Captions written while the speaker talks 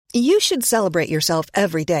You should celebrate yourself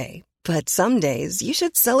every day, but some days you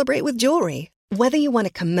should celebrate with jewelry. Whether you want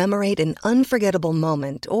to commemorate an unforgettable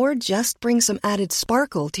moment or just bring some added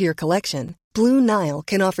sparkle to your collection, Blue Nile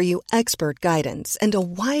can offer you expert guidance and a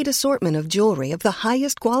wide assortment of jewelry of the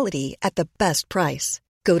highest quality at the best price.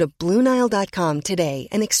 Go to BlueNile.com today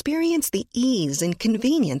and experience the ease and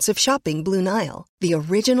convenience of shopping Blue Nile, the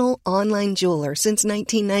original online jeweler since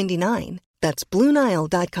 1999. That's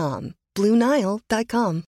BlueNile.com.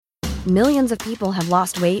 BlueNile.com. Millions of people have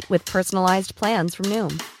lost weight with personalized plans from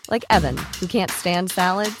Noom. Like Evan, who can't stand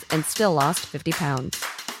salads and still lost 50 pounds.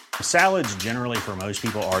 Salads generally for most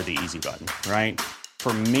people are the easy button, right?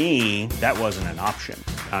 For me, that wasn't an option.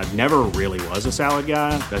 I never really was a salad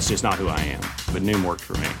guy. That's just not who I am. But Noom worked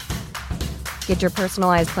for me. Get your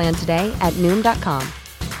personalized plan today at Noom.com.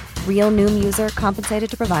 Real Noom user compensated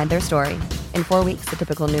to provide their story. In 4 weeks, the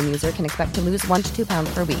typical Noom user can expect to lose 1 to 2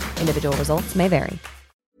 pounds per week. Individual results may vary.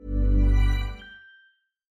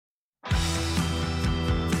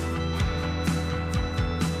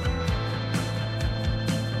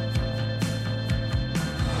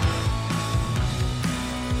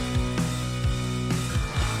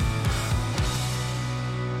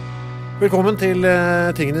 Velkommen til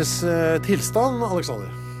Tingenes tilstand, Alexander.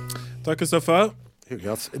 Takk, Kristoffer.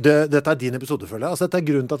 Hyggelig at dette din episode, føler jeg. Altså, dette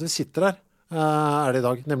grunnen til at vi sitter her, det I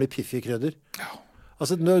dag, nemlig Piffi-krydder. Ja.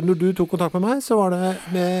 Altså, når du tok kontakt med meg, så var det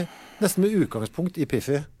nesten med utgangspunkt I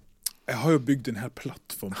Piffi. Jeg har jo bygd en hel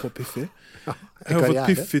plattform på Piffi. Ja, jeg har fått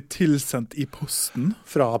Piffi tilsendt I posten.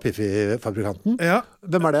 Fra Piffi-fabrikanten? Ja.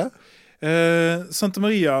 Hvem det? Santa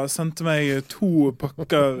Maria sendte meg 2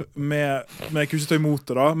 pakker med jeg kunne ikke ta imot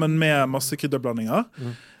det da, men med masse krydderblandinger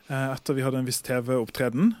etter vi hadde en viss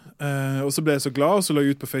TV-opptreden og så ble jeg så glad og så la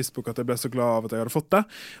jeg ut på Facebook at jeg ble så glad av at jeg hadde fått det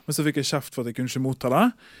men så fikk jeg kjeft for at jeg kunne ikke motta det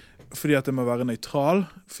fordi at jeg må være nøytral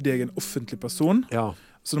fordi jeg en offentlig person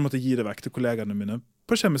så da måtte jeg gi det vekk til kollegene mine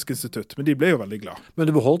på Kjemisk institutt, men de ble jo veldig glad. Men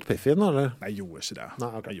du beholdt Piffien, eller? Nei, jeg gjorde ikke det. Nei,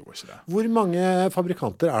 okay. Jeg gjorde ikke det. Hvor mange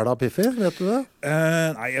fabrikanter det av Piffi, vet du det?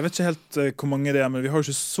 Nei, jeg vet ikke helt hvor mange det men vi har jo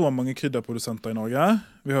ikke så mange krydderprodusenter I Norge.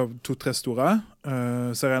 Vi har 2-3 store,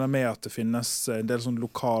 så jeg regner med at det finnes en del sånn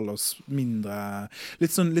lokale og mindre,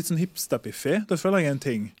 litt sånn hipster-Piffi. Det føler jeg en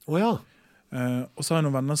ting. Åja. Og så har jeg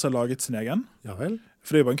noen venner som har laget sin egen. Ja vel.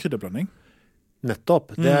 For det er jo bare en krydderblanding.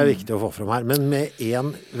 Nettopp, det viktig å få frem her, men med en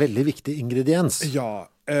veldig viktig ingrediens. Ja,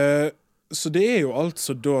 så det jo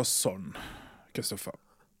altså da sånn, Kristoffer,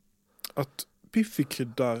 at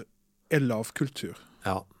Piffi-krydder lavkultur.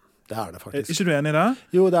 Ja, det det faktisk. Ikke du enig I det?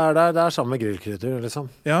 Jo, det det sammen med grillkrydder, liksom.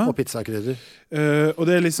 Ja. Og pizzakrydder. Og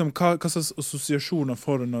det liksom, hva slags assosiasjoner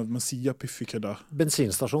får du når man sier Piffi-krydder?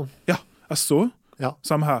 Bensinstasjon. Ja, så. Ja.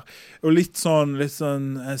 Samme her. Og litt sånn,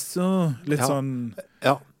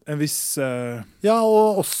 ja. En viss Ja,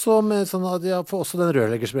 og også med sånn at jeg får også den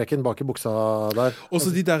rørleggersprekken bak I buksa der. Også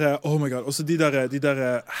de der, oh my god, også de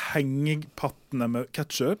der hengepattene med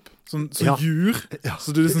ketchup, sånn jur, så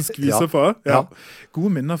du liksom skviser på. Ja.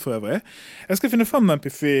 Gode minner for øvrig. Jeg skal finne frem den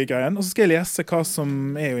Piffi-greien, og så skal jeg lese hva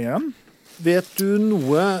som jo igjen. Vet du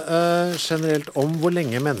noe generelt om hvor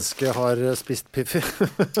lenge mennesket har spist Piffi?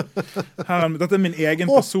 Dette min egen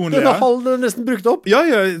personlige. Denne halven nesten brukt opp. Ja,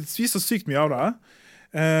 jeg spiser sykt mye av det.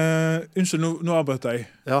 Unnskyld, nå avbrøt jeg.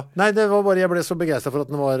 Ja. Nei, det var bare, jeg ble så begeistret for at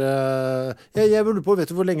den var jeg lurer på,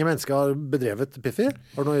 vet du hvor lenge mennesker har bedrevet Piffi?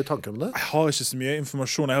 Har du noen tanker om det? Jeg har ikke så mye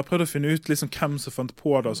informasjon. Jeg har prøvd å finne ut liksom, hvem som fant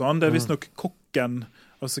på det og sånn. Det visst nok kokken,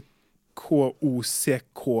 altså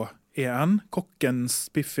K-O-C-K-E-N, kokkens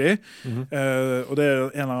Piffi, og det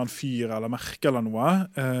en eller annen fyr eller merke eller noe,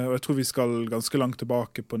 og jeg tror vi skal ganske langt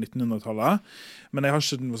tilbake på 1900-tallet, men jeg har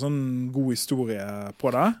ikke noen sånn god historie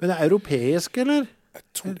på det. Men det europeisk, eller? Jeg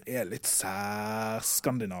tror det litt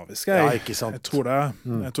skandinavisk. Ja, ikke sant. Jeg tror det.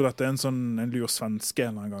 Jeg tror dette en lur svenske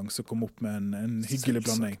en eller annen gang som kom opp med en hyggelig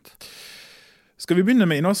blanding. Skal vi begynne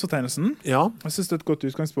med innholdsfortegnelsen? Ja. Jeg synes det et godt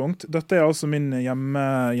utgangspunkt. Dette altså min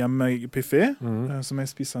hjemme-Piffi, som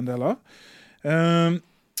jeg spiser en del av.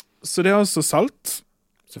 Så det altså salt.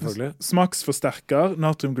 Selvfølgelig. Smaksforsterker,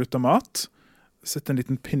 natriumglutamat. Sett en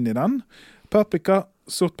liten pinn I den. Paprika,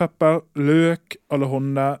 sort pepper, løk,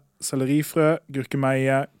 allehånde, sellerifrø,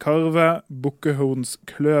 gurkemeie, karve,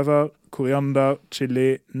 bukkehornskløver, koriander,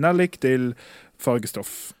 chili, nellik til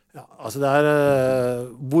fargestoff. Ja, altså det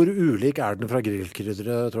hvor ulik den fra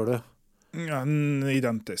grillkryddere, tror du? Ja,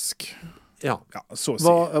 identisk. Ja. Ja, så å si.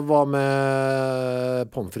 Hva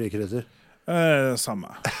med pommes frites-krydder? Samme.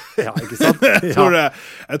 Ja, ikke sant? Jeg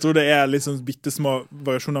tror det litt sånn bittesmå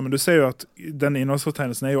variasjoner, men du ser jo at den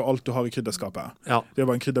innholdsfortegnelsen jo alt du har i krydderskapet. Ja. Det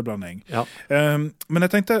bare en krydderblanding. Ja. Men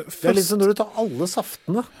jeg tenkte først... Det litt som når du tar alle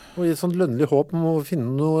saftene, og gir sånn lønnlig håp om å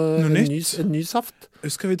finne en ny saft.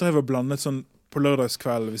 Jeg husker vi drev og blandet sånn på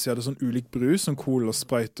lørdagskveld, hvis vi hadde sånn ulik brus, sånn Cola,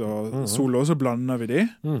 Sprite og Solo, så blander vi de.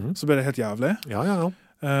 Så ble det helt jævlig. Ja.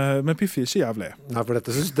 Men Piffi ikke jævlig. Nei, for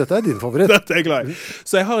dette din favoritt. Dette jeg glad i.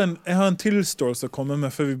 Så jeg har en tilståelse å komme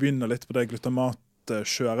med før vi begynner litt på det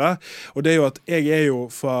glutamatkjøret. Og det jo at jeg jo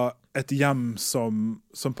fra et hjem som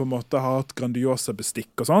på en måte har hatt grandiosa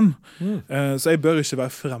bestikk og sånn. Så jeg bør ikke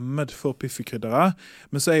være fremmed for Piffi-kryddere.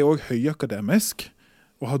 Men så jeg også høyakademisk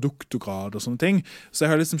og har doktorgrad og sånne ting. Så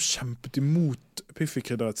jeg har liksom kjempet imot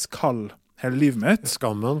Piffi-krydderets kall hele livet mitt.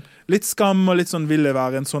 Skammen. Litt skam og litt sånn vil jeg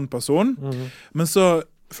være en sånn person. Men så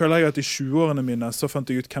føler jeg at i 20-årene mine så fant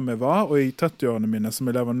jeg ut hvem jeg var, og i 30-årene mine som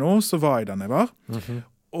jeg lever nå, så var jeg den jeg var.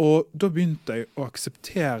 Og da begynte jeg å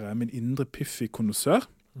akseptere min indre Piffi-kondosør.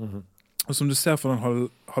 Og som du ser for den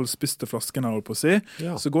halvspiste flasken her, holdt på å si,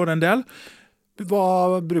 så går det en del.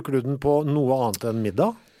 Hva bruker du den på noe annet enn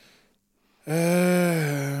middag?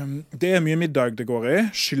 Det mye middag det går i.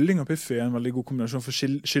 Kylling og Piffi en veldig god kombinasjon, for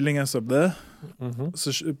kylling så det. Så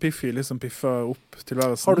Piffi liksom piffer opp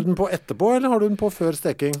tilværelsen. Har du den på etterpå, eller har du den på før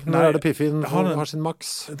steking? Når det Piffien har sin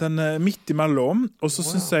maks? Den midt imellom, og så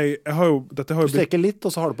synes jeg du steker litt,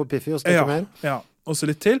 og så har du på Piffi og steker mer? Ja, og så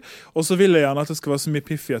litt til. Og så vil jeg gjerne at det skal være så mye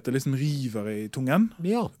Piffi at det liksom river i tungen.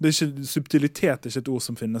 Ja. Det ikke, subtilitet ikke et ord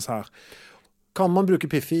som finnes her. Kan man bruke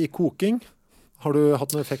Piffi i koking? Har du hatt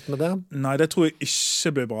noen effekt med det? Nei, det tror jeg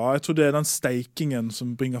ikke blir bra. Jeg tror det den steikingen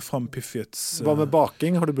som bringer frem Piffiets... Hva med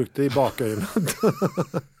baking? Har du brukt det i bakøyene?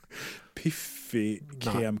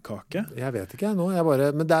 Piffi-kremkake? Jeg vet ikke nå.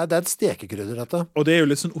 Men det et stekekrydder, dette. Og det jo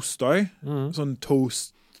litt sånn ostøy. Sånn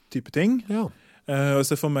toast-type ting. Ja. Og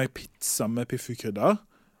så får meg pizza med Piffi-krydder.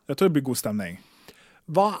 Jeg tror det blir god stemning.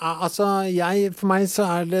 For meg så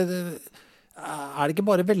det ikke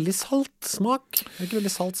bare veldig salt smak? Er det ikke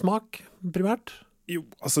veldig salt smak, primært? Jo,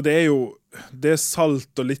 altså det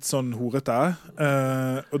salt og litt sånn horete.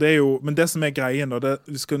 Og det men det som greien da,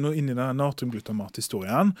 vi skal nå inn i denne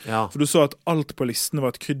natriumglutamat-historien. Ja. For du så at alt på listen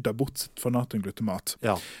var et krydder bortsett fra natriumglutamat.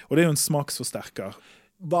 Ja. Og det jo en smaksforsterker.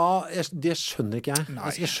 Det skjønner ikke jeg.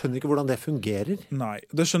 Jeg skjønner ikke hvordan det fungerer. Nei,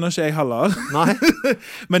 det skjønner ikke jeg heller. Nei.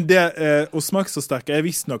 Men det å smaksforsterke,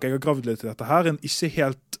 visst nok, jeg har gravd litt i dette her, en ikke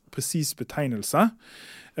helt presis betegnelse.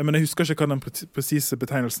 Men jeg husker ikke hva den presise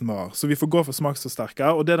betegnelsen var. Så vi får gå for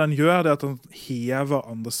smaksforsterker, og det den gjør, det at den hever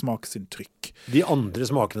andre smaksinntrykk. De andre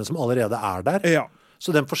smakene som allerede der? Ja.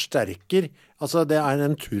 Så den forsterker, altså det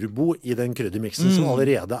en turbo i den kryddermiksen som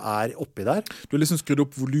allerede oppi der? Du har liksom skrudd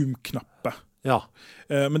opp volumknappet. Ja.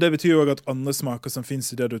 Men det betyr jo også at andre smaker som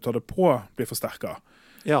finnes i det du tar det på, blir forsterket.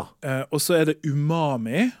 Ja. Og så det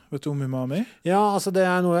umami. Vet du om umami? Ja, altså det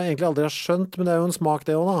noe jeg egentlig aldri har skjønt, men det jo en smak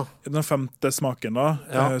det også da. Den femte smaken da,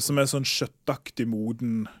 som sånn kjøttaktig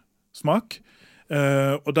moden smak.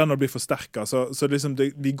 Og den blir forsterket. Så liksom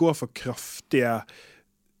vi går for kraftige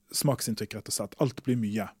smaksinntrykk rett og slett. Alt blir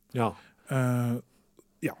mye. Ja.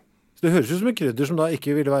 Det høres ut som en krydder som da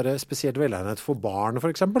ikke ville være spesielt velegnet for barn, for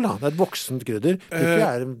eksempel. Da. Det et voksent krydder.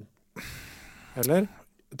 Eller?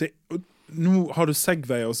 Nå har du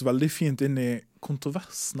segveiet oss veldig fint inn i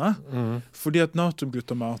kontroversene. Fordi at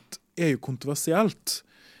natriumglutamat jo kontroversielt.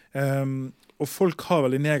 Og folk har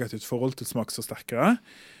veldig negativt forhold til smaksforsterkere.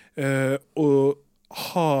 Og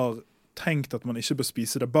har tenkt at man ikke bør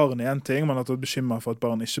spise det. Barn en ting, man har tatt bekymret for at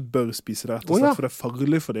barn ikke bør spise det, rett og slett, for det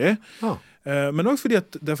farlig for dem. Ja. Men også fordi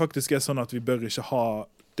at det faktisk sånn at vi bør ikke ha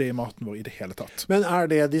det i maten vår i det hele tatt. Men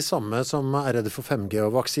det de samme som redde for 5G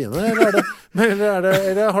og vaksine?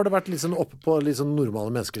 Eller har det vært litt sånn oppe på litt sånn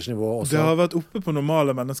normale menneskers nivå også? Det har vært oppe på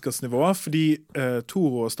normale menneskers nivå, fordi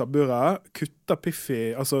Toro og Stabburet kutta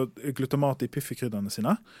altså glutamat i Piffi-krydderne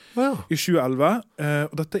sine i 2011.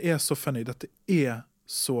 Og dette så funny. Dette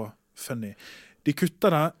så funny. De kutta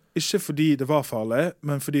det ikke fordi det var farlig,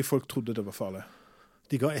 men fordi folk trodde det var farlig.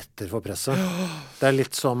 De ga etter for presset. Det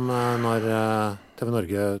litt som når TV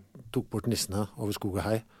Norge tok bort nissene over skog og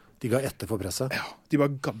hei. De ga etter for presset. Ja, de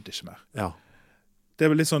bare gadd ikke mer. Ja. Det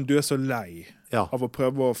vel litt sånn, du så lei av å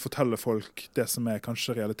prøve å fortelle folk det som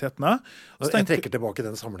kanskje realitetene. Jeg trekker tilbake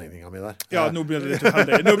den sammenligningen min der. Ja, nå blir det litt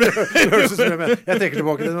uheldig. Jeg trekker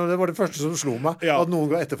tilbake den, det var det første som slo meg, at noen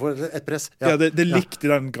ga etter for et press. Ja, det likte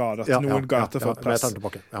i den grad at noen ga etter for et press.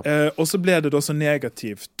 Og så ble det da så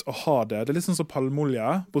negativt å ha det. Det litt sånn som palmolje,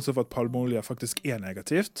 bortsett fra at palmolje faktisk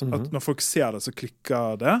negativt. At når folk ser det, så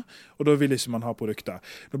klikker det, og da vil ikke man ha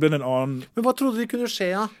produktet. Nå blir det en annen... Men hva trodde de kunne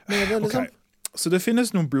skje med det, liksom? Så det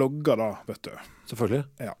finnes noen blogger da, vet du. Selvfølgelig.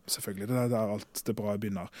 Ja, selvfølgelig. Det er der alt det bra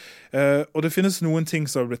begynner. Og det finnes noen ting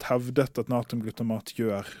som har blitt hevdet at natriumglutamat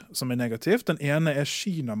gjør som er negativt. Den ene er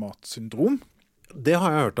kinamatsyndrom. Det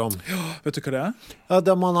har jeg hørt om. Vet du hva det er? Ja,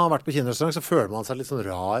 da man har vært på kinarestaurant, så føler man seg litt sånn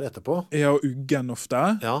rar etterpå. Ja, og uggen ofte.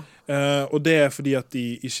 Ja. Og det er fordi at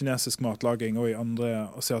i kinesisk matlaging og i andre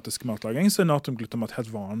asiatiske matlaging så er natriumglutamat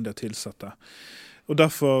helt vanlig å tilsette. Og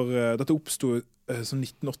derfor, dette oppstod sånn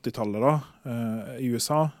 1980-tallet da, i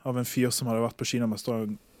USA, av en fyr som hadde vært på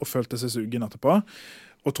kinarestaurant og følte seg så uggen etterpå,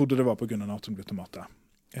 og trodde det var på grunn av natriumglutamatet.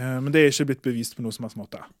 Men det er ikke blitt bevist på noe som helst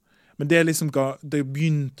måte. Men det, det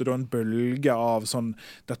begynte da en bølge av sånn,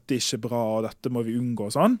 dette er ikke bra, og dette må vi unngå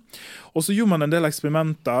og sånn. Og så gjorde man en del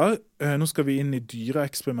eksperimenter. Nå skal vi inn i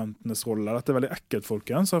dyreeksperimentenes rolle. Dette er veldig ekkelt,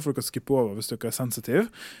 folkens, så får dere skippe over hvis dere er sensitiv.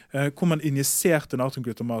 Hvor man injiserte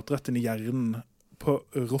natriumglutamat rett inn i hjernen på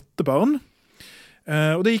rottebarn.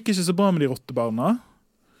 Og det gikk ikke så bra med de rottebarna.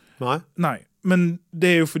 Nei, men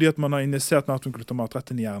det er jo fordi at man har injisert natriumglutamat rett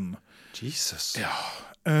inn i hjernen. Jesus. Ja.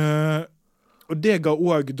 Og det ga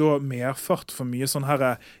også da merfart for mye sånn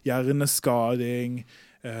her hjerneskading.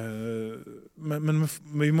 Men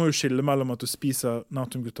vi må jo skille mellom at du spiser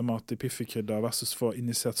natriumglutamat i piffikrydder versus få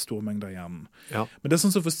injisert store mengder i hjernen. Ja. Men det er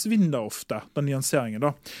sånn som forsvinner ofte, den nyanseringen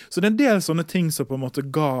da. Så det er en del sånne ting som på en måte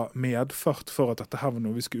ga medfart for at dette her var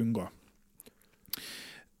noe vi skulle unngå.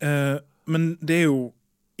 Men det er jo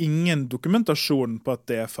ingen dokumentasjon på at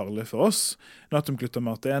det er farlig for oss.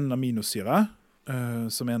 Natriumglutamat er en aminosyre,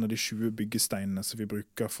 som er en av de 20 byggesteinene som vi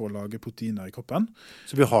bruker for å lage proteiner i kroppen.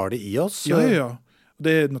 Så vi har det i oss? Ja.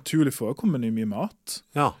 Det er naturlig forekommende i mye mat.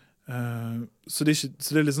 Ja. Så det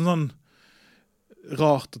er liksom sånn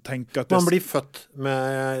rart å tenke at man blir født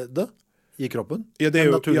med det i kroppen? Ja, det er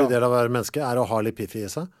en naturlig del av å være menneske er å ha litt piffi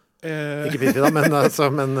i seg? Ikke piffi da,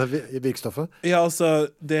 men virkstoffet? Ja,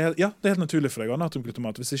 altså, det er helt naturlig for deg å ha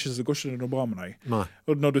natriumglutamat. Hvis ikke så går ikke det noe bra med deg. Nei.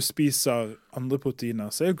 Og når du spiser andre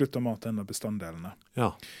proteiner, så er jo glutamat en av bestanddelene.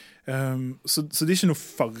 Ja. Så det er ikke noe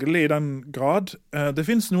farlig i den grad. Det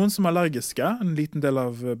finnes noen som er allergiske, en liten del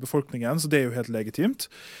av befolkningen, så det er jo helt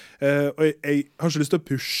legitimt. Og jeg har ikke lyst til å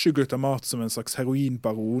pushe glutamat som en slags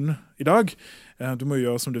heroinbaron i dag. Du må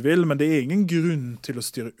gjøre som du vil, men det er ingen grunn til å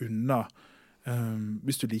styre unna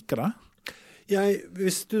hvis du liker det.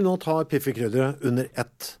 Hvis du nå tar piffikrydderet under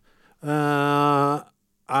ett,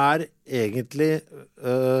 er egentlig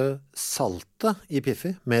saltet i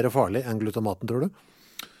piffi mer farlig enn glutamaten, tror du?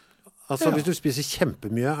 Altså, hvis du spiser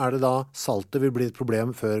kjempemye, er det da saltet vil bli et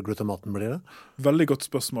problem før glutamaten blir det? Veldig godt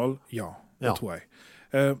spørsmål. Ja, det tror jeg.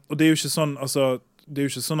 Og det er jo ikke sånn, det er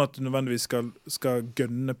jo ikke sånn at du nødvendigvis skal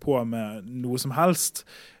gønne på med noe som helst,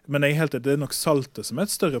 men jeg er helt enig, det er nok saltet som er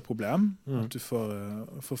et større problem, at du får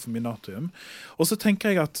for mye natrium. Og så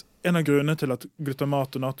tenker jeg at en av grunnene til at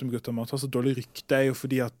glutamat og natriumglutamat har så dårlig rykte er jo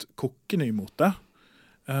fordi at kokkene er imot det.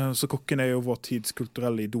 Så kokkene er jo vår tids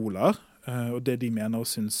kulturelle idoler, og det de mener og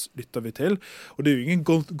synes lytter vi til. Og det er jo ingen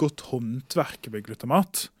godt håndverk med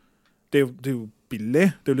glutamat. Det er jo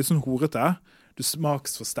billig, det er jo litt sånn horete. Du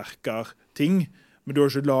smaksforsterker ting, men du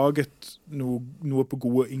har ikke laget noe på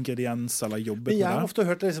gode ingredienser eller jobbet med det. Jeg har ofte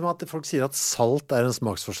hørt liksom at folk sier at salt er en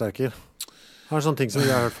smaksforsterker. Det er en sånn ting som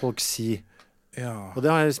jeg har hørt folk si. Ja. Og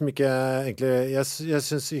det har jeg liksom ikke egentlig, jeg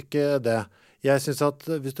synes ikke det. Jeg synes at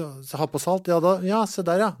hvis du har på salt, se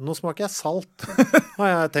der ja, nå smaker jeg salt. Har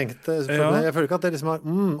jeg tenkt. Jeg føler ikke at det liksom er,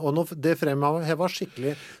 og nå, det fremhever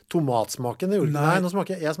skikkelig tomatsmaken. Nei, nå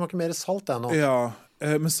smaker jeg smaker mer salt jeg nå. Ja,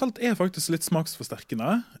 men salt er faktisk litt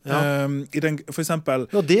smaksforsterkende. Ja. For eksempel...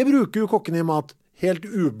 Ja, det bruker jo kokkene i mat. Helt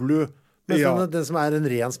ublu. Men den som er en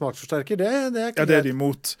ren smaksforsterker, det er ikke det er de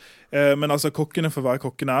imot. Men altså, kokkene får være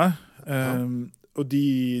kokkene. Og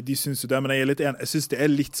de synes jo det, men jeg er litt enig. Jeg synes det er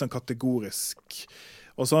litt sånn kategorisk.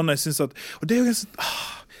 Og sånn, jeg synes at... Og det er jo sånn...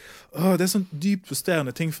 det er sånn dypt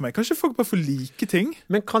frustrerende ting for meg. Kanskje folk bare får like ting?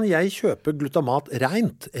 Men kan jeg kjøpe glutamat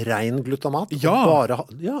rent? Ren glutamat?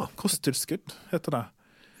 Ja. Kosttilskudd heter det.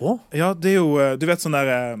 Ja, det er jo... Du vet sånn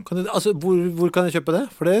der... hvor kan jeg kjøpe det?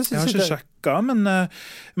 For det synes jeg har ikke sjekket,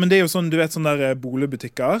 men det er jo sånn, du vet sånn der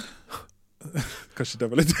boligbutikker... Kanskje det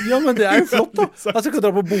var litt... Ja, men det er jo flott da. Jeg kan dra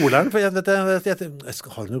på boleren, for jeg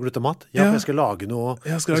skal ha noe glutamat. Ja, for jeg skal lage noe...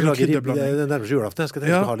 Jeg skal lage ribbe, det nærmeste julaften. Jeg skal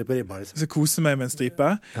ha litt på ribba. Liksom. Jeg skal kose meg med en stripe.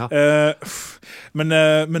 Ja.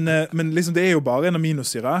 Men liksom, det er jo bare en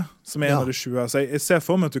aminosyre som er en av de 20. Så jeg ser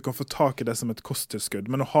for meg at du kan få tak i det som et kosttilskudd,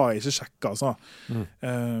 men nå har jeg ikke sjekket, altså.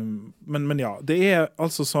 Men ja, det er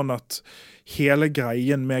altså sånn at hele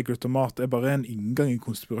greien med glutamat er bare en inngang i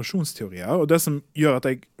konspirasjonsteorier, og det som gjør at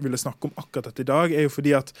jeg ville snakke om akkurat dette i dag, er jo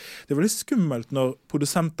fordi at det er veldig skummelt når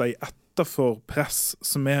produsenter i etterfor press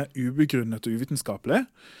som er ubegrunnet og uvitenskapelig,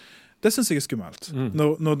 Det synes jeg skummelt.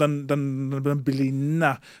 Når den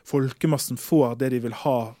blinde folkemassen får det de vil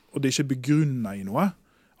ha, og det ikke begrunner i noe,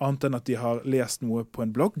 annet enn at de har lest noe på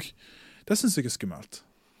en blogg. Det synes jeg skummelt.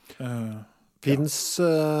 Finns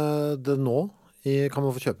det nå? Kan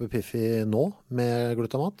man få kjøpe Piffi nå med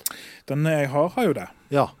glutamat? Den jeg har jo det.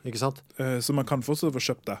 Ja, ikke sant? Så man kan fortsatt få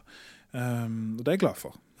kjøpt det. Og det er jeg glad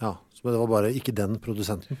for. Ja, så det var bare ikke den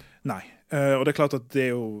produsenten? Nei, og det er klart at det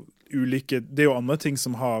er jo andre ting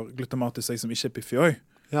som har glutamat i seg som ikke er Piffi også.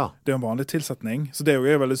 Ja. Det er en vanlig tilsetning, så det er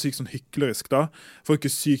jo veldig sykt sånn hyklerisk da. Folk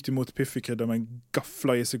er sykt imot Piffi-krydder, men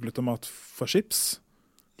gafler i seg glutamat for chips.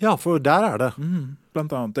 Ja, for der er det.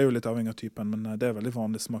 Blant annet, det er jo litt avhengig av typen, men det er veldig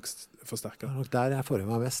vanlig smaksforsterker. Det er nok der jeg får i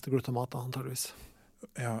meg mest glutamat, antageligvis.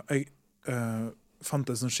 Ja, jeg fant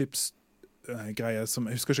en sånn chips-greie som,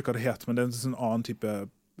 jeg husker ikke hva det het, men det er en sånn annen type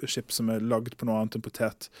chips som er lagd på noe annet enn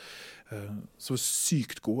potet. Så var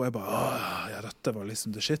sykt god. Jeg bare, ja, dette var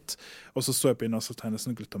liksom the shit. Og så jeg på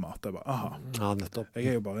innholdsfortegnelsen glutamat. Jeg bare, aha. Ja, nettopp. Jeg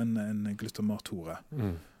er jo bare en glutamat-hore.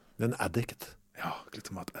 En addict. Ja,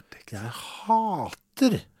 glutamat-addict. Jeg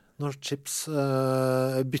hater når chips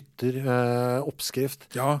bytter oppskrift.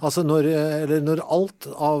 Ja. Altså når alt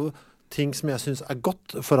av ting som jeg synes er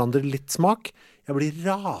godt, forandrer litt smak. Jeg blir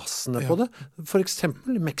rasende på det. For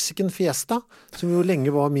eksempel Mexican Fiesta, som jo lenge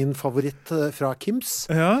var min favoritt fra Kims.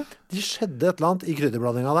 Ja. Det skjedde et eller annet i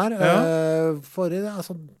krydderblandinga der. For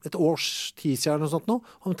et års tid siden eller noe sånt nå,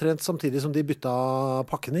 omtrent samtidig som de bytta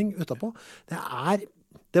pakning utapå.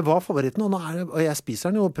 Det var favoritten, og jeg spiser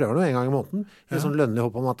den jo og prøver den jo en gang i måneden. I sånn lønnlig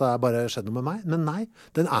håp om at det bare skjedde noe med meg. Men nei,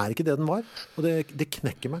 den er ikke det den var. Og det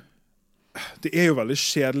knekker meg. Det er jo veldig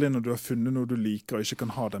kjedelig når du har funnet noe du liker og ikke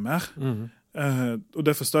kan ha det mer. Og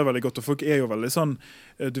det forstår jeg veldig godt, og folk er jo veldig sånn,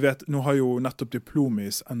 du vet, nå har jo nettopp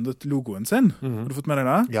Diplomis endret logoen sin. Har du fått med deg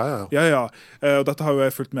det? Ja. Og dette har jo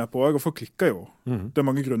jeg fulgt med på, og folk klikker jo. Det er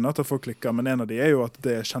mange grunner til at folk klikker, men en av de er jo at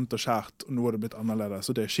det er kjent og kjært, og nå har det blitt annerledes,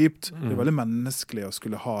 så det er kjipt. Det er veldig menneskelig å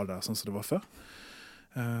skulle ha det sånn som det var før.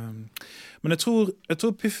 Men jeg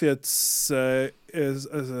tror Piffiets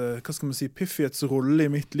hva skal man si, Piffiets rolle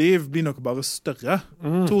i mitt liv blir nok bare større,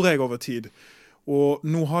 tror jeg over tid. Og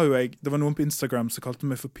nå har jo det var noen på Instagram som kalte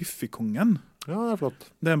meg for Piffi-kongen. Ja, det er flott.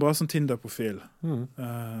 Det er en bra sånn Tinder-profil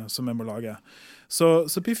som jeg må lage.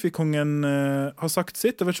 Så Piffi-kongen har sagt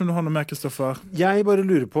sitt. Jeg vet ikke om du har noe mer, Kristoffer? Jeg bare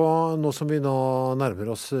lurer på, nå som vi nå nærmer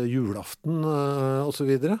oss julaften og så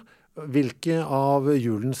videre, hvilke av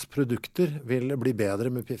julens produkter vil bli bedre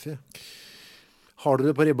med Piffi? Har du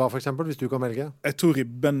det på ribba, for eksempel, hvis du kan velge? Jeg tror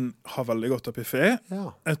ribben har veldig godt av Piffi.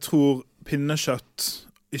 Ja. Jeg tror pinnekjøtt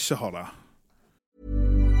ikke har det.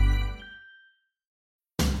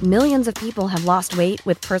 Millions of people have lost weight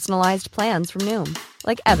with personalized plans from Noom.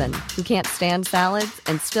 Like Evan, who can't stand salads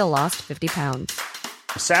and still lost 50 pounds.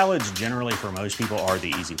 Salads generally for most people are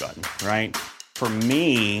the easy button, right? For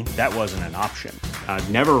me, that wasn't an option. I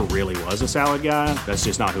never really was a salad guy. That's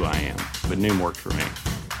just not who I am. But Noom worked for me.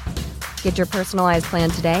 Get your personalized plan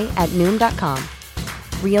today at Noom.com.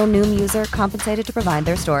 Real Noom user compensated to provide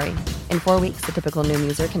their story. In 4 weeks, the typical Noom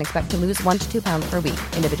user can expect to lose 1 to 2 pounds per week.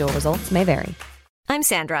 Individual results may vary. I'm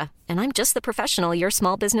Sandra, and I'm just the professional your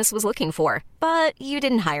small business was looking for. But you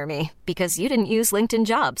didn't hire me because you didn't use LinkedIn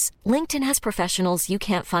Jobs. LinkedIn has professionals you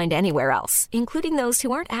can't find anywhere else, including those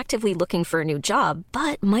who aren't actively looking for a new job,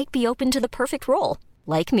 but might be open to the perfect role,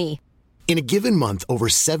 like me. In a given month, over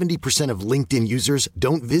 70% of LinkedIn users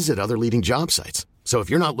don't visit other leading job sites. So if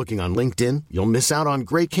you're not looking on LinkedIn, you'll miss out on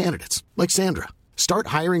great candidates, like Sandra. Start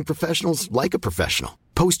hiring professionals like a professional.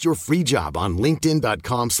 Post your free job on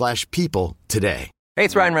linkedin.com/people today. Hey,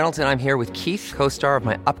 it's Ryan Reynolds, and I'm here with Keith, co-star of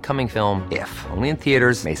my upcoming film, If, only in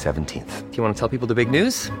theaters May 17th. Do you want to tell people the big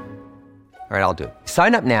news? All right, I'll do it.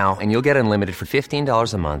 Sign up now and you'll get unlimited for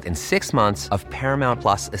 $15 a month and 6 months of Paramount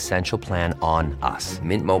Plus Essential Plan on us.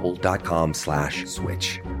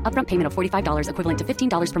 MintMobile.com/switch. Upfront payment of $45 equivalent to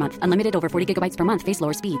 $15 per month. Unlimited over 40 gigabytes per month. Face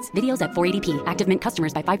lower speeds. Videos at 480p. Active Mint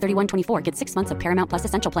customers by 531.24 get 6 months of Paramount Plus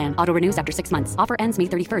Essential Plan. Auto renews after 6 months. Offer ends May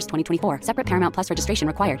 31st, 2024. Separate Paramount Plus registration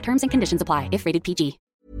required. Terms and conditions apply if rated PG.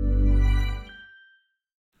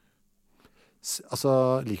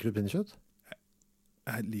 Altså, liker du pinnekjøtt?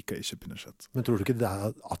 Jeg liker ikke pinnekjøtt. Men tror du ikke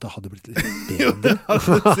at det hadde blitt litt bedre?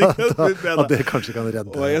 At det kanskje kan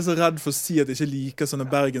redde? Og jeg er så redd for å si at jeg ikke liker sånne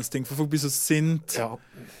bergensting, for folk blir så sint. Ja.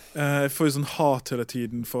 Jeg får jo sånn hat hele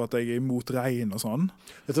tiden for at jeg er imot regn og sånn.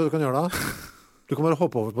 Vet du hva du kan gjøre da? Du kan bare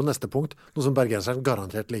hoppe over på neste punkt, noe som bergenseren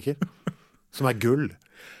garantert liker, som er gull.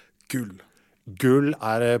 Gull. Gull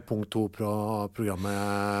er punkt 2 på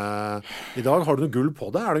programmet i dag. Har du noe gull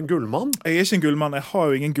på det? Er du en gullmann? Jeg er ikke en gullmann. Jeg har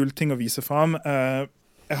jo ingen gullting å vise frem.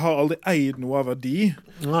 Jeg har aldri eid noe av verdi.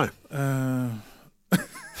 Nei.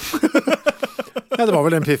 Ja, det var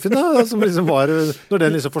vel den piffen da, som liksom var, når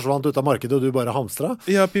den liksom forsvant ut av markedet, og du bare hamstra.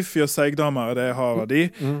 Ja, Piffi og seigdamer, det har verdi.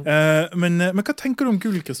 Men hva tenker du om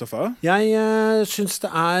gull, Kristoffer? Jeg synes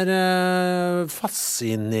det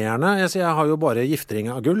fascinerende. Jeg har jo bare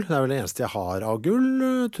giftering av gull. Det det eneste jeg har av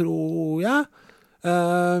gull, tror jeg.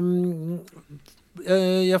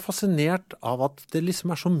 Jeg fascinert av at det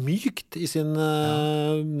liksom så mykt I sin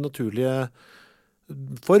naturlige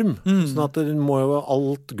form. Sånn at det må jo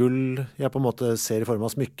alt gull jeg på en måte ser I form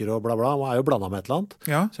av smykker og bla bla, jo blandet med et eller annet.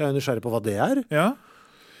 Ja. Så jeg nysgjerrig på hva det Ja.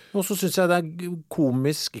 Og så synes jeg det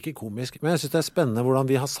komisk, ikke komisk, men jeg synes det spennende hvordan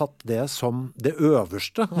vi har satt det som det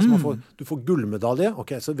øverste. Altså du får gullmedalje.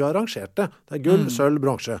 Ok, så vi har rangert det. Det gull, sølv,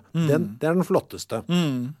 bronse. Det den flotteste.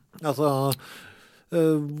 Altså,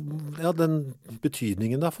 den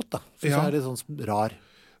betydningen det har fått da. Synes jeg litt sånn rar.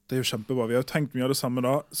 Det jo kjempebra. Vi har jo tenkt mye av det samme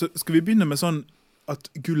da. Så skal vi begynne med sånn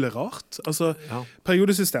at gull rart? Altså,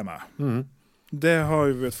 periodesystemet. Det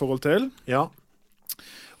har vi et forhold til. Ja.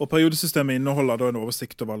 Og periodesystemet inneholder da en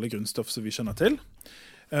oversikt over alle grunnstoff som vi kjenner til.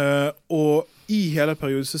 Og I hele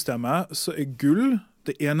periodesystemet så gull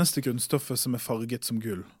det eneste grunnstoffet som farget som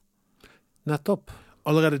gull. Nettopp.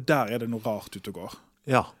 Allerede der det noe rart ute og går.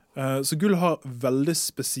 Ja. Så gull har veldig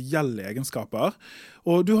spesielle egenskaper.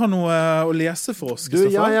 Og du har noe å lese for oss, Kristoffer?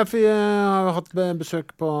 Ja, jeg har hatt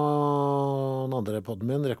besøk på den andre podden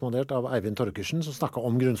min, rekommendert av Eivind Torkersen, som snakket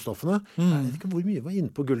om grunnstoffene. Jeg vet ikke hvor mye var inne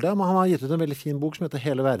på gull der, men han har gitt ut en veldig fin bok som heter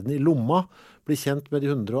Hele verden I lomma. Blir kjent med de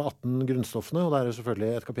 118 grunnstoffene, og det jo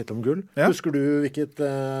selvfølgelig et kapittel om gull. Ja. Husker du hvilket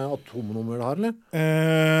atomnummer det har, eller?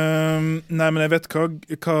 Nei, men jeg vet hva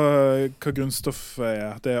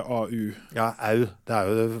grunnstoffet det AU. Ja, AU. Det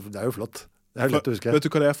jo flott. Det lett å huske. Vet du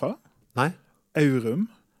hva det for? Nei. Aurum.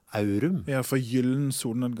 Aurum? Ja, for gyllen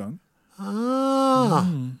solnedgang.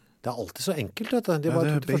 Det alltid så enkelt, vet du. Det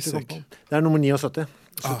basic. Det nummer 79.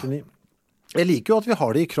 79. Jeg liker jo at vi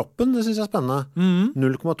har det I kroppen, det synes jeg spennende.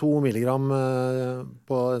 0,2 milligram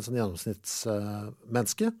på en sånn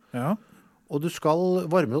gjennomsnittsmenneske. Ja. Og du skal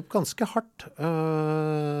varme det opp ganske hardt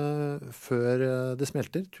før det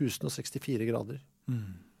smelter. 1064 grader.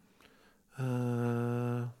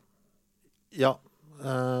 Ja.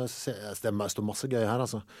 Det står masse gøy her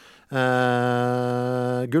altså.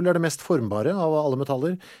 Gull det mest formbare av alle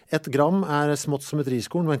metaller. 1 gram smått som et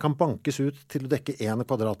riskorn, men kan bankes ut til å dekke 1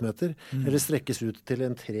 kvadratmeter, eller strekkes ut til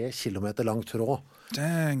en 3 kilometer lang tråd.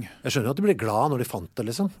 Dang. Jeg skjønner at de ble glad når de fant det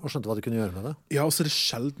liksom, og skjønte hva de kunne gjøre med det. Ja, og så det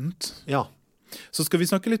sjeldent. Ja. Så skal vi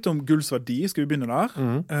snakke litt om gulls verdi, skal vi begynne der?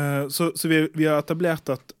 Så vi har etablert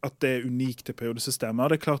at det unikt til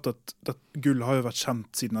periodesystemet. Det klart at gull har jo vært kjent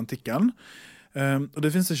siden antikken. Og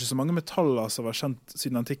det finnes ikke så mange metaller som har vært kjent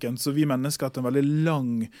siden antikken, så vi mennesker har hatt en veldig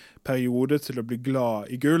lang periode til å bli glad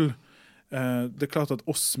I gull. Det klart at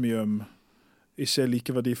osmium ikke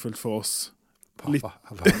like verdifullt for oss. Nei,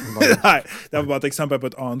 det var bare et eksempel på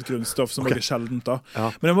et annet grunnstoff som er sjeldent da. Ja.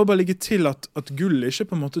 Men jeg må bare legge til at gull ikke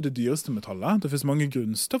på en måte det dyreste metallet. Det finnes mange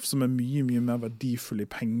grunnstoff som mye, mye mer verdifulle I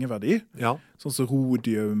pengeverdi. Ja. Sånn som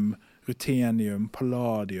rhodium, ruthenium,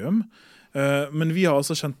 palladium. Men vi har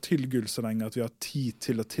altså kjent til gull så lenge at vi har tid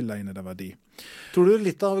til å tilegne det verdi. Tror du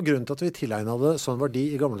litt av grunnen til at vi tilegnet det sånn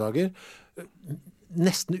verdi I gamle dager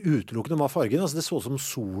nesten utelukkende var fargen? Altså det så som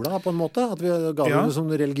sola på en måte? At vi ga det en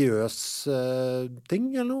sånn religiøs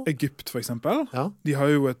ting eller noe? Egypt for eksempel. Ja. De har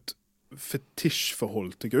jo et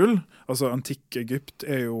fetisjforhold til gull. Altså antikk Egypt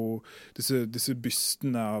jo disse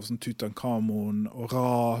bystene av sånn Tutankhamon og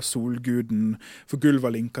Ra, solguden. For gull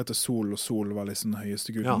var linket til sol, og sol var liksom den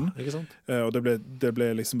høyeste guden. Ja, ikke sant? Og det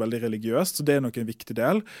ble liksom veldig religiøst, så det nok en viktig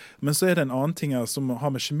del. Men så det en annen ting her som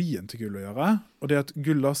har med kjemien til gull å gjøre, og det at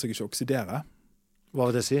gull lar seg ikke oksidere. Hva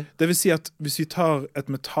vil det si? Det vil si at hvis vi tar et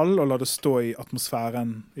metall og lar det stå I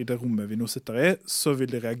atmosfæren I det rommet vi nå sitter I, så vil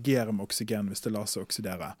det reagere med oksygen hvis det lar seg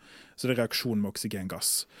oksidere. Så det reaksjon med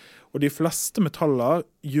oksygengass. Og de fleste metaller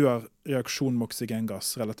gjør reaksjon med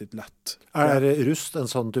oksygengass relativt lett. Det rust en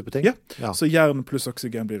sånn type ting? Ja. Så jern pluss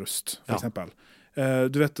oksygen blir rust, for eksempel.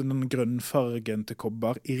 Du vet den grønnfargen til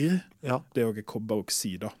kobber, irr, det også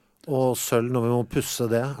kobberoksid da. Og sølv når vi må pusse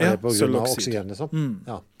det, det på grunn av oksygen liksom?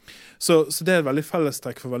 Ja. Så det et veldig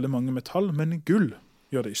fellestrekk for veldig mange metall, men gull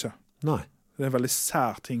gjør det ikke. Nei. Det en veldig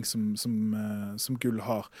sær ting som gull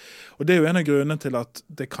har. Og det jo en av grunnene til at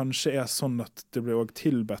det kanskje sånn at det ble også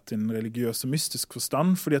tilbedt I en religiøs og mystisk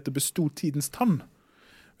forstand, fordi at det bestod tidens tann.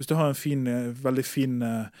 Hvis du har en veldig fin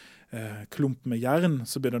klump med jern,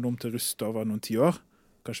 så blir den om til rust over noen 10 år.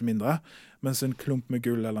 Kanskje mindre, mens en klump med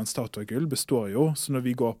gull eller en statue av gull består jo, så når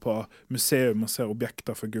vi går på museum og ser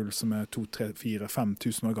objekter for gull som 2, 3, 4, 5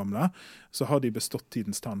 tusen år gamle, så har de bestått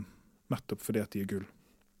tidens tann, nettopp fordi at de gull.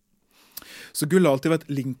 Så gull har alltid vært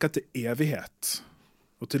linket til evighet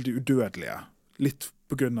og til det udødelige. Litt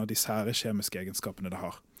på grunn av de sære kjemiske egenskapene det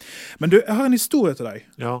har. Men du, jeg har en historie til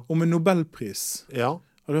deg om en Nobelpris. Ja.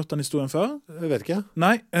 Har du hørt den historien før? Jeg vet ikke.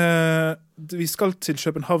 Nei, vi skal til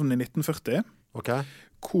København i 1940,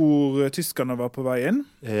 hvor tyskerne var på vei inn.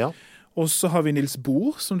 Ja. Og så har vi Niels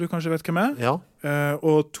Bohr, som du kanskje vet hvem er. Ja.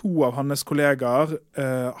 Og 2 av hans kollegaer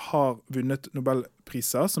har vunnet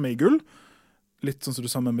Nobelpriser, som er i gull. Litt sånn som du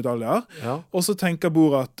sa med medaljer. Ja. Og så tenker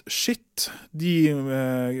Bohr at shit, de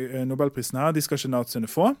Nobelprisene her, de skal ikke naziene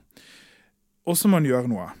få. Og så må han gjøre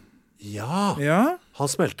noe. Ja. Han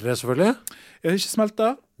smelter det selvfølgelig. Ikke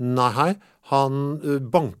smelter. Nei, han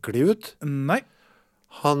banker de ut. Nei.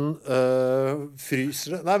 Han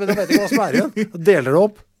fryser det. Nei, men jeg vet ikke hva som er igjen. Deler det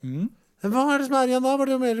opp. Hva er det som er igjen da? Hva er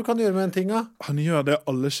det mer du kan gjøre med en ting da? Han gjør det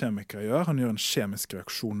alle kjemikere gjør. Han gjør en kjemisk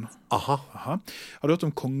reaksjon. Aha. Har du hørt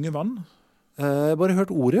om kongevann? Jeg har bare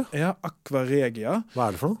hørt ordet. Ja, aqua regia. Hva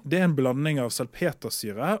er det for noe? Det er en blanding av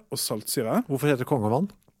salpetersyre og saltsyre. Hvorfor heter det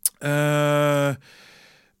kongevann?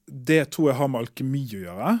 Det tror jeg har med alkemi å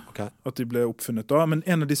gjøre, at de ble oppfunnet da. Men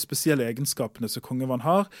en av de spesielle egenskapene som kongevann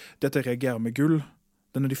har, det er at det reagerer med gull.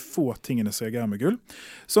 Det er de få tingene som reagerer med gull.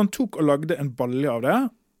 Så han tok og lagde en balje av det,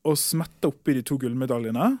 og smette oppi de 2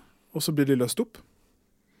 gullmedaljene, og så ble de løst opp.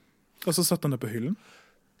 Og så satt han det på hyllen.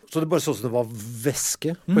 Så det bare så som det var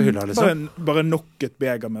væske på hylla, liksom? Bare nok et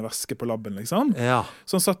beger med væske på labben, liksom. Ja.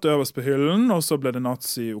 Så han satt øverst på hyllen, og så ble det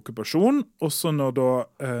nazi-okkupasjon. Og så når da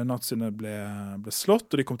naziene ble slått,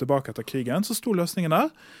 og de kom tilbake etter krigen, så sto løsningen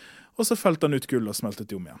der. Og så felte han ut gull og smeltet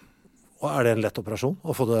det om igjen. Og er det en lett operasjon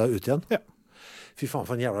å få det ut igjen? Ja. Fy faen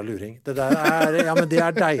for en jævla luring. Det der er, ja, men det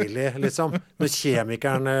er deilig, liksom. Når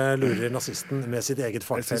kjemikeren lurer nazisten med sitt eget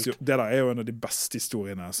fagfelt. Det der er jo en av de beste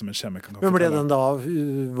historiene som en kjemiker kan fortelle. Men ble den da,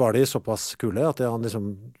 var de såpass kule at han liksom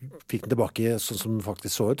fikk den tilbake sånn som den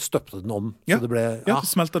faktisk så ut, støpte den om? Ja, så det ble,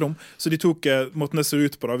 smeltet om. Så de tok, måten det ser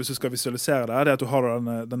ut på da, hvis du skal visualisere det, det er at du har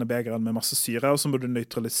denne begeren med masse syre, og så må du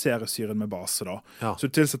nøytralisere syren med base da. Ja.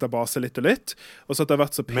 Så du tilsetter base litt og litt, og så etter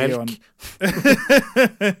hvert så Melk.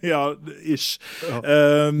 Ja, ish.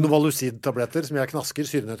 Novalucid-tabletter som jeg knasker,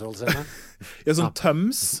 syrenøytraliserende. Ja, sånn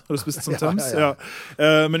tøms. Har du spist sånn tøms? Ja.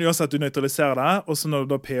 Men uansett, du nøytraliserer det, og så når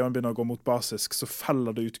da pH-en begynner å gå mot basisk, så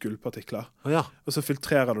feller det ut gullpartikler. Og så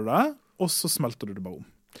filtrerer du det, og så smelter du det bare om.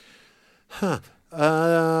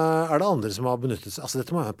 Er det andre som har benyttet seg? Altså,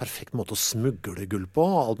 dette må være en perfekt måte å smugle gull på,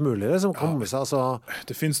 alt mulig som kommer seg, altså.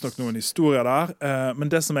 Det finnes nok noen historier der, men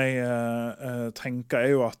det som jeg tenker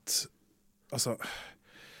er jo at, altså,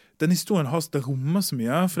 den historien det rommer så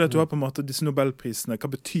mye, fordi at du har på en måte disse Nobelprisene, hva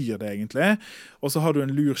betyr det egentlig? Og så har du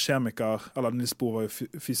en lur kjemiker, eller Niels Bohr var jo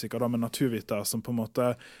fysiker da, men naturviter, som på en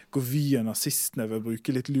måte går via nazistene ved å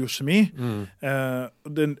bruke litt lur kjemi.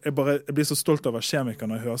 Jeg blir så stolt av å være kjemiker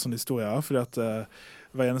når jeg hører sånne historier, fordi at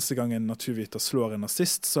hver eneste gang en naturviter slår en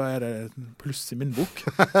nazist, så er det pluss i min bok.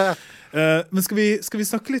 Men skal vi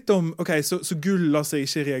snakke litt om, så gull lar seg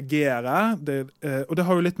ikke reagere, og det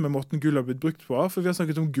har jo litt med måten gull har blitt brukt på, for vi har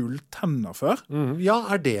snakket om gulltenner før. Ja,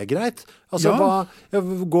 er det greit? Altså, det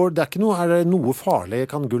er ikke noe, er det noe farlig?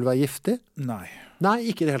 Kan gull være giftig? Nei. Nei,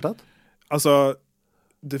 ikke i det hele tatt? Altså,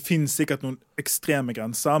 det finnes sikkert noen ekstreme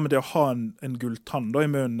grenser, men det å ha en gulltann da,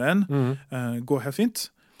 i munnen din går helt fint.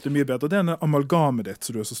 Det er mye bedre. Det er en amalgamet ditt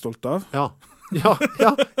som du er så stolt av. Ja, det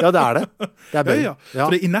er det. Det er bedre. Ja.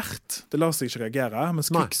 For det er inert. Det lar seg ikke reagere, mens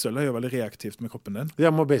kvikksølv er jo veldig reaktivt med kroppen din. Jeg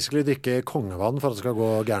må basically drikke kongevann for at det skal gå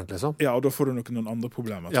gærent, liksom. Ja, og da får du noen andre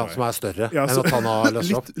problemer. Ja, som er større enn at han har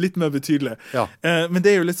løst opp. Litt mer betydelig. Ja. Men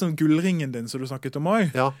det er jo litt sånn gullringen din som du snakket om også.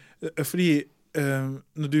 Ja. Fordi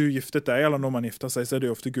når du giftet deg, eller når man gifter seg, så er det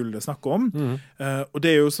jo ofte gull det snakker om. Og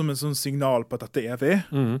det er jo som en sånn signal på at dette er evig.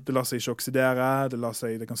 Det lar seg ikke oksidere,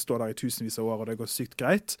 det kan stå der i tusenvis av år, og det går sykt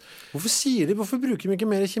greit. Hvorfor bruker de ikke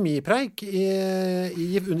mer kjemipreik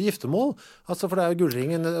under giftermål? Altså, for det er jo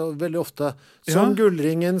gullringen veldig ofte. Som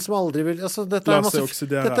gullringen som aldri vil... Altså, dette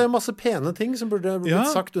er masse pene ting som burde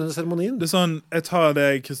blitt sagt under seremonien. Det er sånn, jeg tar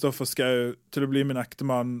deg, Kristoffer Schau, til å bli min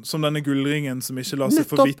ektemann, som denne gullringen som ikke lar seg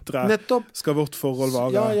forvitre. Skal vårt forhold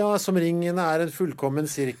vare. Ja, som ringen er en fullkommen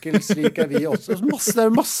sirkel, slik er vi også. Det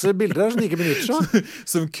er jo masse bilder her som de ikke benytter seg.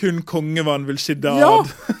 Som kun kongevann vil skidde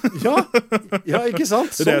ad. Ja, ikke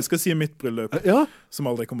sant? Det er det jeg skal si i mitt bryllup,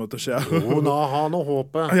 som aldri kommer til å skje. Ha noe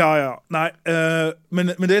håpet. Ja. Nei,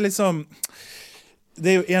 men det er liksom... Det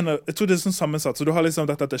er jo jeg tror det er sånn sammensatt, så du har liksom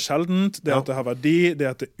dette at det er sjeldent, det at det har verdi, det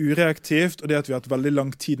at det er ureaktivt, og det at vi har hatt veldig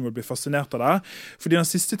lang tid med å bli fascinert av det. Fordi den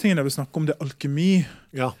siste tingen jeg vil snakke om, det er alkemi.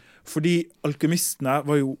 Ja. Fordi alkemistene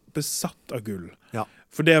var jo besatt av gull. Ja.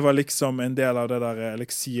 For det var liksom en del av det der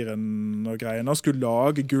eliksiren og greiene. Han skulle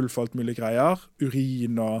lage gull for alt mulig greier.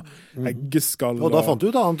 Urin og eggeskall. Og da fant du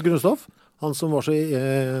ut annet grunnstoff. Han som var så,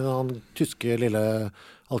 han tyske lille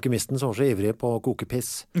alkemisten som var så ivrig på å koke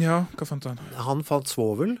piss. Ja, hva fant han? Han fant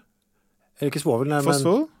svovel. Eller ikke svovel, nei,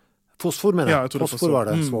 Fosfor? Fosfor, mener jeg. Ja, jeg tror det fosfor var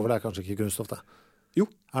det. Svovel ikke grunnstoff, det. Jo.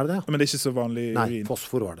 Er det det? Men det ikke så vanlig urin. Nei,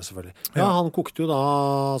 fosfor var det selvfølgelig. Ja, han kokte jo da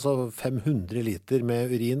 500 liter med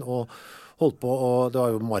urin og holdt på, og det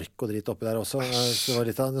var jo mark og dritt oppi der også. Så det var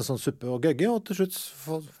litt av en sånn suppe og gøgge, og til slutt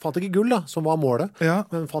fant ikke gull da, som var målet. Ja.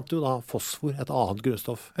 Men fant jo da fosfor, et annet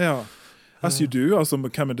grunnstoff. Ja. Her sier du, altså,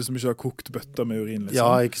 hvem det som ikke har kokt bøtter med urin, liksom?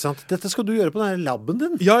 Ja, ikke sant? Dette skal du gjøre på denne labben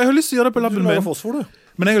din. Ja, jeg har lyst til å gjøre det på labben min. Du lager fosfor, du.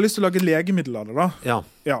 Men jeg har lyst til å lage legemiddel av det, da.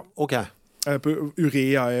 Ja. Ok.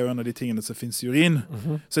 Urea er jo en av de tingene som finnes i urin.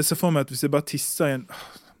 Så jeg ser for meg at hvis jeg bare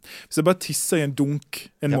tisser i en dunk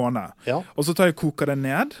en måned, og så tar jeg og koker det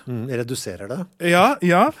ned. Reduserer det? Ja.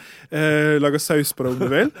 Lager saus på det om du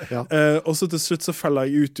vil. Og så til slutt så feller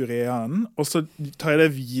jeg ut ureaen, og så tar jeg det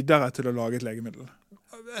videre til å lage et legemiddel.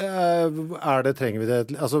 Trenger vi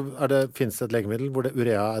det? Altså, finnes det et legemiddel hvor det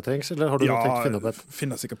urea trengs, eller har du tenkt å finne opp et? Ja,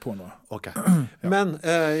 finner sikkert på noe. Ok. Men,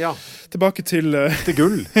 tilbake til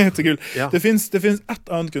gull. til gull. Ja. Det finnes et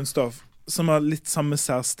annet grunnstoff som har litt samme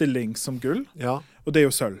særstilling som gull, og det er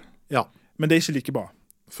jo sølv. Ja. Men det er ikke like bra,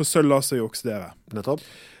 for sølv lar seg jo oksidere. Nettopp.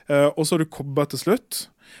 Og så har du kobber til slutt,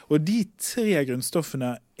 og de 3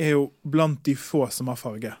 grunnstoffene er jo blant de få som har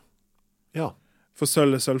farge. Ja. For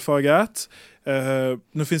sølv er sølvfarget.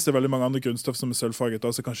 Nå finnes det veldig mange andre grunnstoff som er sølvfarget,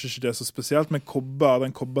 så kanskje ikke det er så spesielt, men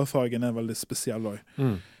den kobberfargen er veldig spesiell også.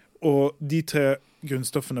 Og de 3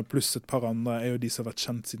 grunnstoffene pluss et par andre er jo de som har vært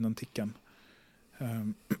kjent siden antikken.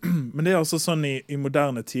 Men det er altså sånn i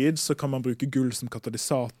moderne tid så kan man bruke gull som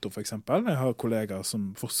katalysator, for eksempel. Jeg har kollegaer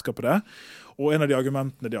som forsker på det. Og en av de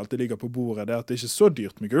argumentene de alltid ligger på bordet, det er at det ikke er så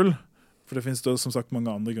dyrt med gull. For det finnes da som sagt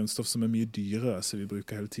mange andre grunnstoff som er mye dyrere, som vi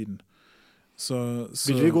bruker hele tiden.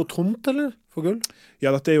 Vil vi gå tomt, eller? For gull?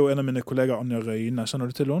 Ja, dette er jo en av mine kollegaer, Anja Røyne.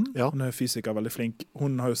 Kjenner du til henne? Ja. Hun er fysiker, veldig flink.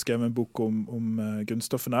 Hun har jo skrevet en bok om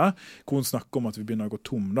grunnstoffene, hvor hun snakker om at vi begynner å gå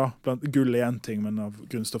tom. Da. Gull er en ting, men av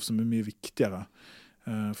grunnstoff som er mye viktigere.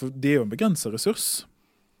 For det er jo en begrenset ressurs.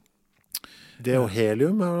 Det er jo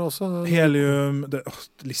helium er det også? Helium,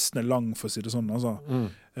 listen er lang for å si det sånn, altså.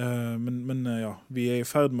 Men ja, vi er i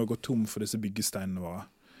ferd med å gå tom for disse byggesteinene våre.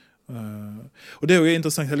 Og det er jo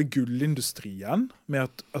interessant, hele gullindustrien,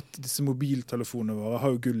 med at disse mobiltelefonene våre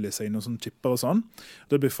har jo gull i seg, noen sånne chipper og sånn.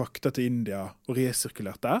 Det blir fraktet til India og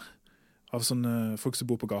resirkulert der, av sånne folk som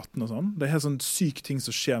bor på gaten og sånn. Det er helt sånn syk ting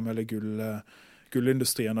som skjer med hele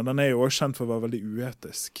gullindustrien, og den er jo også kjent for å være veldig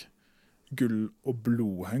uetisk. Gull og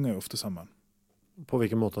blod henger jo ofte sammen. På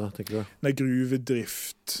hvilken måte, tenker du? Nei,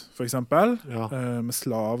 gruvedrift, for eksempel, med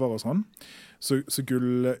slaver og sånn. Så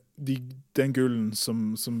den gullen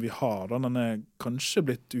som vi har, den er kanskje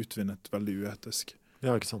blitt utvinnet veldig uetisk.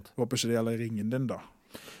 Ja, ikke sant. Håper ikke det gjelder ringen din da.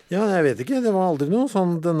 Ja, jeg vet ikke. Det var aldri noe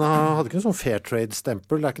sånn, denne hadde ikke noe sånn fair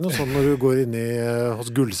trade-stempel. Det er ikke noe sånn når du går inn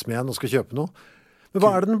hos gullsmeden og skal kjøpe noe. Men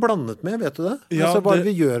hva er det den blandet med, vet du det? Ja, hva er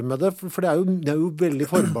det vi gjør med det? For det er jo veldig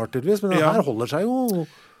forbart tydeligvis, men den her holder seg jo...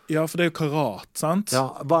 Ja, for det er jo karat, sant? Ja,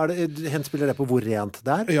 henspiller det på hvor rent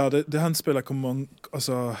det er? Ja, det henspiller hvor mange,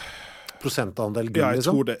 altså... Prosentandel gull,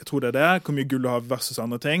 liksom? Ja, jeg tror det er det. Hvor mye gull du har versus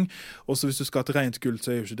andre ting. Og så hvis du skal ha et rent gull,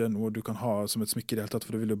 så er jo ikke det noe du kan ha som et smykke i det hele tatt,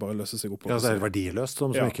 for det vil jo bare løse seg opp. Ja, så er det verdiløst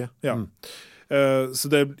som smykke. Ja. Så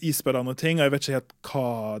det er ispedd andre ting, og jeg vet ikke helt hva...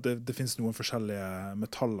 Det finnes noen forskjellige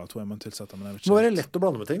metaller, tror jeg man tilsetter, men jeg vet ikke. Det må være lett å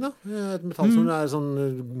blande med ting, da. Et metall som er sånn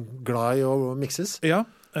glad i å mikses. Ja,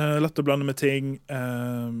 lett å blande med ting.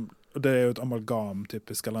 Og det er jo et amalgam,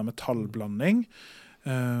 typisk, eller en metallblanding.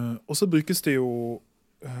 Og så brukes det jo...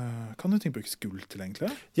 Kan du ting brukes gull til,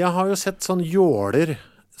 egentlig? Jeg har jo sett sånn jåler,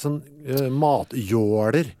 sånn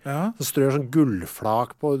matjåler, som strør sånn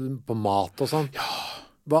gullflak på mat og sånn. Ja.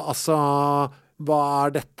 Hva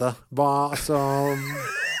er dette?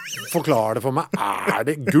 Forklar det for meg. Er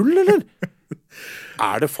det gull, eller?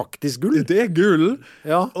 Er det faktisk gull? Det er gull.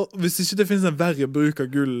 Ja. Og hvis ikke det finnes en verre bruk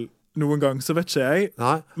av gull noen gang, så vet ikke jeg.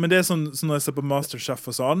 Nei. Men det er sånn når jeg ser på MasterChef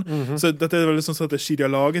og sånn, så dette er veldig sånn strategi. De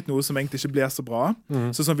har laget noe som egentlig ikke ble så bra.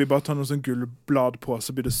 Så sånn vi bare tar noe sånn gullblad på,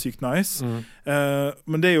 så blir det sykt nice.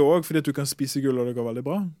 Men det er jo også fordi at du kan spise gull, og det går veldig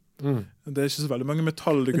bra. Det er ikke så veldig mange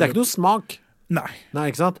metall. Men det er ikke noe smak. Nei,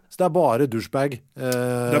 ikke sant? Så det er bare douchebag.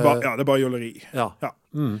 Det er bare jåleri. Ja.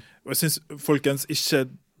 Og jeg synes, folkens, ikke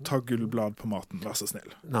ta gullblad på maten, vær så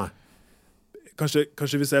snill. Nei.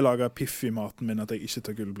 Kanskje hvis jeg lager piff i maten min, at jeg ikke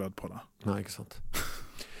tar gullblad på det. Nei, ikke sant.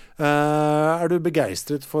 Er du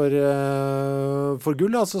begeistret for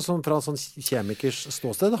gull, altså fra sånn kjemikers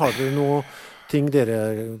ståsted? Har dere noe ting dere...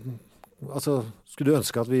 Altså, skulle du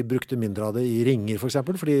ønske at vi brukte mindre av det i ringer, for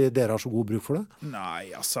eksempel, fordi dere har så god bruk for det?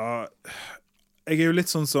 Nei, altså... Jeg jo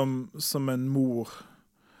litt sånn som en mor...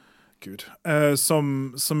 Gud.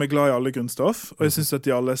 Som glad i alle grunnstoff, og jeg synes at de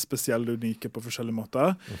alle spesielle unike på forskjellige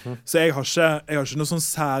måter. Så jeg har ikke noe sånn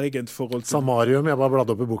særigent forhold til... Samarium, jeg bare bladde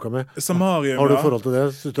opp i boka mi. Samarium, har du forhold til det?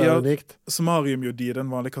 Synes du det unikt? Samariumjodid, en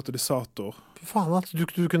vanlig katalysator. Fy faen, at du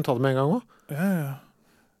kunne ta det med en gang også? Ja.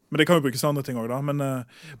 Men det kan jo brukes til andre ting også da.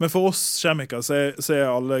 Men for oss kjemikere så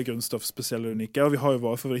alle grunnstoff spesielle unike, og vi har jo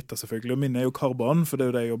våre favoritter selvfølgelig, og min jo karbon, for det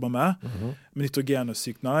jo det jeg jobber med. Men nitrogen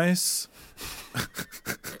sykt nice.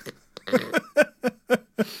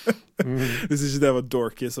 Hvis ikke det var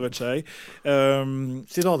dorky, så vet ikke jeg.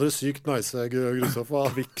 Siden andre sykt nice grunnstoff.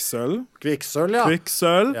 Kvikksølv, ja.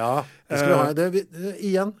 Kvikksølv. Ja, det skulle ha det.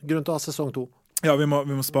 Igjen, grunn til å ha sesong 2. Ja, vi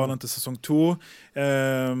må spare den til sesong 2.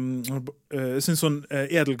 Jeg synes sånn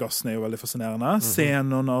edelgassen jo veldig fascinerende.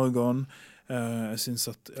 Xenon, argon. Jeg synes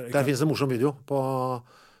at... Der finnes en morsom video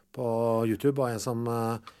på YouTube av en som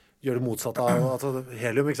gjør det motsatte av altså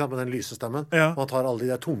helium, ikke sant, med den lyse stemmen. Ja. Man tar alle de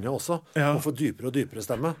der tunge også, og får dypere og dypere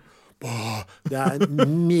stemme. Det vet du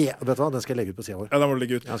hva, den skal jeg legge ut på siden vår. Ja, den må du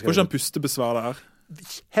legge ut. Får ikke han pustebesvær der?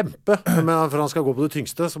 Kjempe, for han skal gå på det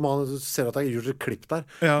tyngste, så man ser at jeg gjør et klipp der.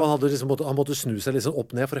 Ja. Han måtte snu seg liksom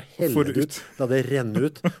opp ned for å helle det ut. La det renne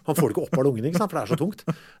ut. Han får det ikke opp av lungene, ikke sant, for det så tungt.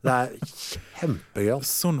 Det kjempegøy.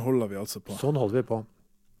 Sånn holder vi altså på. Sånn holder vi på.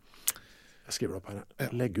 Jeg skriver det opp her.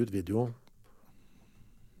 Ja. Legg ut video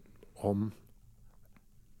om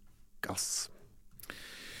gass.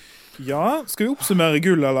 Ja, skal vi oppsummere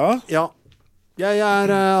gull, eller? Ja. Jeg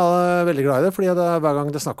veldig glad i det, fordi hver gang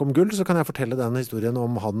det snakker om gull, så kan jeg fortelle den historien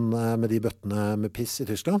om han med de bøttene med piss i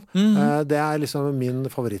Tyskland. Det liksom min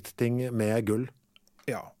favoritting med gull.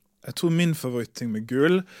 Ja, jeg tror min favoritting med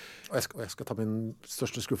gull... Og jeg skal ta min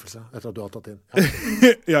største skuffelse etter at du har tatt inn.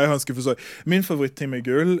 Ja, jeg har en skuffelse. Min favoritting med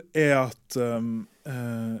gull at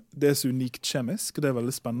det så unikt kjemisk, og det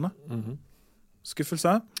veldig spennende.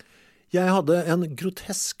 Skuffelse? Jeg hadde en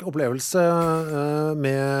grotesk opplevelse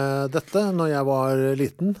med dette når jeg var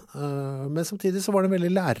liten, men samtidig så var det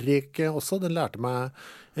veldig lærerik også. Den lærte meg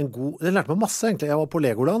masse egentlig. Jeg var på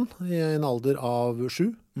Legoland i en alder av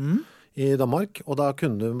 7 i Danmark, og det var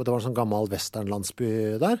en sånn gammel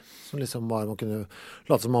westernlandsby der, som liksom man kunne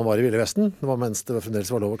late som man var i Ville Vesten, mens det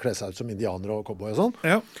fremdeles var lov å kle seg ut som indianer og cowboy og sånn.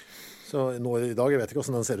 Ja. Så nå i dag, jeg vet ikke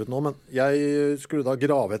hvordan den ser ut nå, men jeg skulle da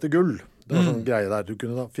grave etter gull. Det var sånn greie der. Du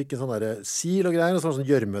fikk en sånn der sil og greier, og så var det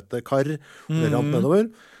sånn gjørmete kar, og det rant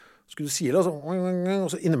nedover. Så skulle du sile,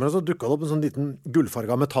 og så innimellom så dukket det opp en sånn liten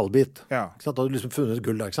gullfarget metallbit. Ja. Ikke sant? Da hadde du liksom funnet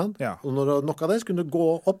gull der, ikke sant? Ja. Og når du nok av det, så kunne du gå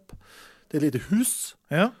opp til et lite hus,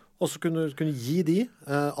 og så kunne du gi de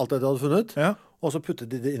alt det du hadde funnet, og så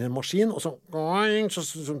puttet de det inn i en maskin, og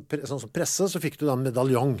sånn presse, så fikk du da en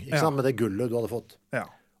medaljong, ikke sant, med det gullet du hadde fått. Ja.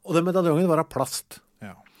 Og den medaljongen var av plast.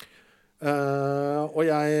 Ja. Og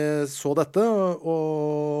jeg så dette,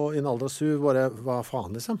 og i en alder av 7 bare, hva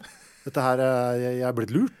faen liksom? Dette her, jeg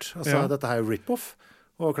blitt lurt. Altså, dette her rip-off.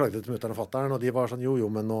 Og klagde til mutteren og fatteren, og de var sånn, jo,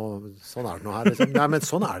 men sånn det nå her. Liksom. Nei, men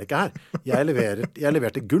sånn det ikke her. Jeg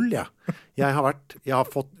leverte gull, jeg. Jeg har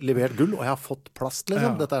fått levert gull, og jeg har fått plast,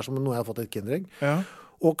 liksom. Dette som noe jeg har fått et kinderegg. Ja.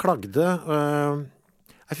 Og klagde...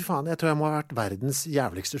 fy faen, jeg tror jeg må ha vært verdens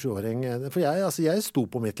jævligste 7-åring. For jeg sto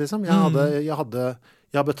på mitt, liksom. Jeg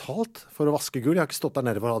har betalt for å vaske gull. Jeg har ikke stått der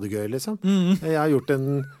nede for å ha det gøy, liksom. Jeg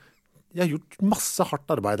har gjort masse hardt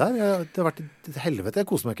arbeid her. Det har vært et helvete. Jeg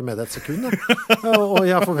koser meg ikke med det et sekund. Og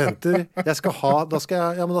jeg forventer, da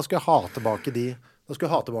skal jeg ha tilbake de. Da skal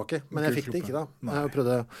jeg ha tilbake. Men jeg fikk det ikke da. Jeg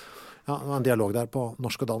prøvde, det var en dialog der på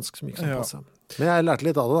norsk og dansk som gikk sånn passe. Men jeg lærte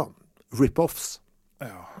litt av det da. Rip-offs.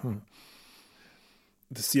 Ja.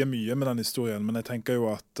 Det sier mye med den historien, men jeg tenker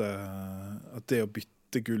jo at det å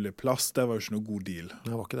bytte gull i plast, det var jo ikke noe god deal.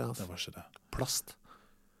 Det var ikke det, altså. Det var ikke det. Plast.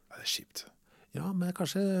 Ja, det kjipt. Ja, men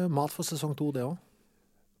kanskje mat for sesong 2, det også.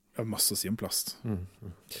 Ja, masse å si om plast.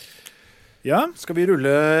 Ja. Skal vi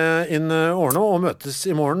rulle inn årene og møtes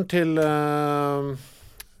i morgen til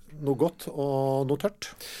noe godt og noe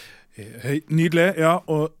tørt? Nydelig, ja.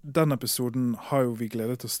 Og den episoden har jo vi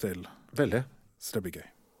gledet oss til. Veldig. Så det blir gøy.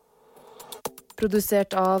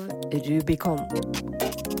 Produsert av Rubicon.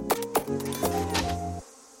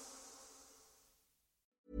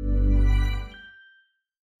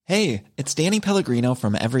 Hey, it's Danny Pellegrino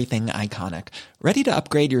from Everything Iconic. Ready to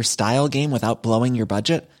upgrade your style game without blowing your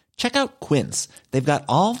budget? Check out Quince. They've got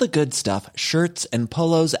all the good stuff, shirts and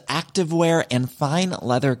polos, activewear, and fine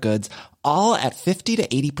leather goods, all at 50 to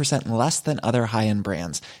 80% less than other high-end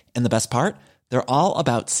brands. And the best part? They're all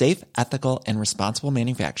about safe, ethical, and responsible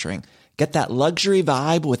manufacturing. Get that luxury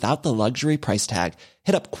vibe without the luxury price tag.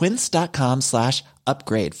 Hit up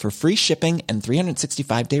quince.com/upgrade for free shipping and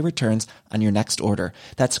 365-day returns on your next order.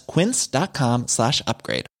 That's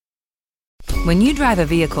quince.com/upgrade. When you drive a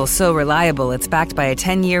vehicle so reliable it's backed by a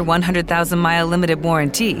 10-year, 100,000-mile limited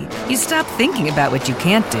warranty, you stop thinking about what you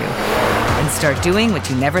can't do and start doing what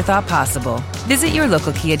you never thought possible. Visit your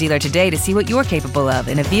local Kia dealer today to see what you're capable of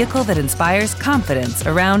in a vehicle that inspires confidence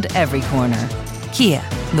around every corner. Kia,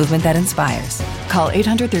 movement that inspires. Call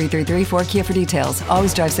 800-333-4KIA for details.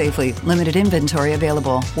 Always drive safely. Limited inventory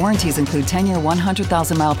available. Warranties include 10-year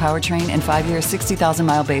 100,000-mile powertrain and 5-year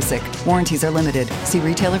 60,000-mile basic. Warranties are limited. See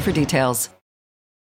retailer for details.